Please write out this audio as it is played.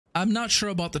I'm not sure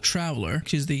about the Traveler.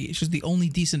 She's the only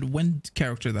decent wind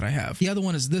character that I have. The other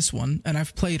one is this one, and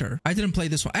I've played her. I didn't play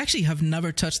this one. I actually have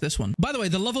never touched this one. By the way,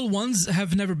 the level 1s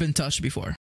have never been touched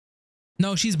before.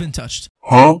 No, she's been touched.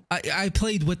 Huh? I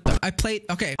played with them.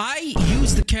 Okay. I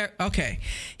used the okay.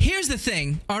 Here's the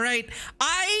thing, all right?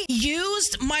 I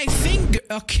used my finger.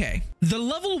 Okay. The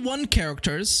level 1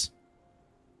 characters.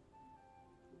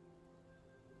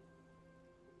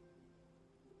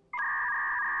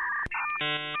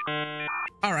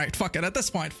 All right, fuck it. At this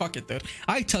point, fuck it, dude.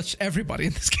 I touched everybody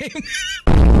in this game.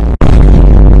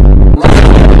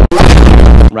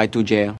 Right to jail.